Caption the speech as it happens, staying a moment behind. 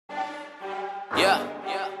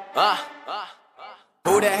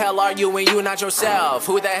Who the hell are you when you not yourself?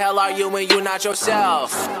 Who the hell are you when you not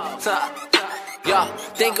yourself? Yo,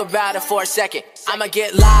 think about it for a second. I'ma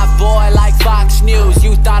get live, boy, like Fox News.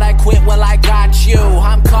 You thought I quit, well I got you.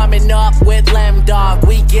 I'm coming up with Lem Dog.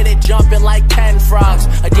 We get it jumping like 10 frogs.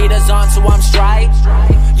 Adidas on, so I'm straight.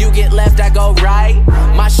 You get left, I go right.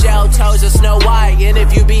 My shell toes are Snow White. And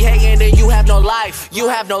if you be hating, then you have no life. You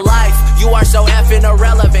have no life. You are so effing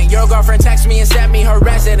irrelevant. Your girlfriend texted me and sent me her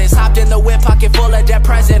residence. Hopped in the whip, pocket full of dead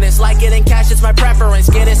presidents. Like getting cash, it's my preference.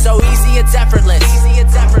 Get it so easy, it's effortless.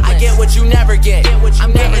 I get what you never get.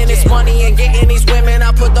 I'm getting this money and getting these women.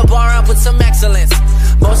 I put the bar up with some excellence.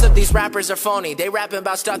 Most of these rappers are phony. They rapping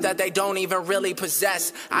about stuff that they don't even really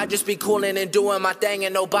possess. I just be coolin' and doing my thing,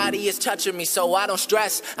 and nobody is touching me, so I don't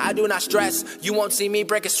stress. I do not stress. You won't see me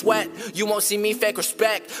break a sweat. You won't see me fake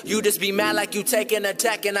respect. You just be mad like you taking a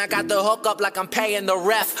tech, and I got the hook up like I'm paying the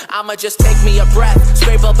ref. I'ma just take me a breath,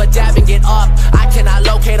 scrape up a dab and get up. I cannot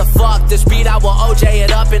locate a fuck. This beat I will OJ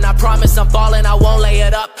it up, and I promise I'm ballin', I won't lay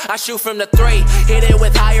it up. I shoot from the 3, hit it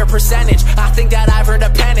with higher percentage. I think that I've earned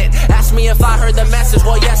a pennant. Ask me if I heard the message.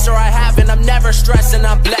 Well, yes sir, I have, and I'm never stressing,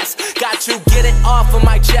 I'm blessed. Got to get it off of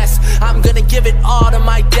my chest. I'm gonna give it all to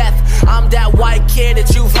my death. I'm that white kid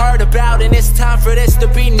that you've heard about, and it's time for this to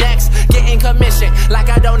be next. Getting commission, like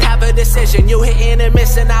I don't have a decision. You hitting and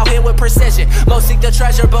missing, I'll hit with precision. Most seek the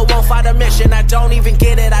treasure, but won't find a mission. I don't even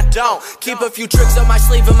get it, I don't. Keep a few tricks on my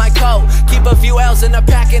sleeve in my coat. Keep a few L's in the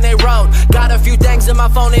pack and they wrote. Got a few things in my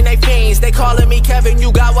phone and they fiends. They calling me Kevin,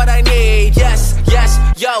 you got what I need. Yes, yes,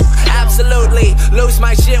 yo, absolutely. Lose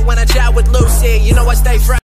my shit when I chat with Lucy. You know I stay fresh.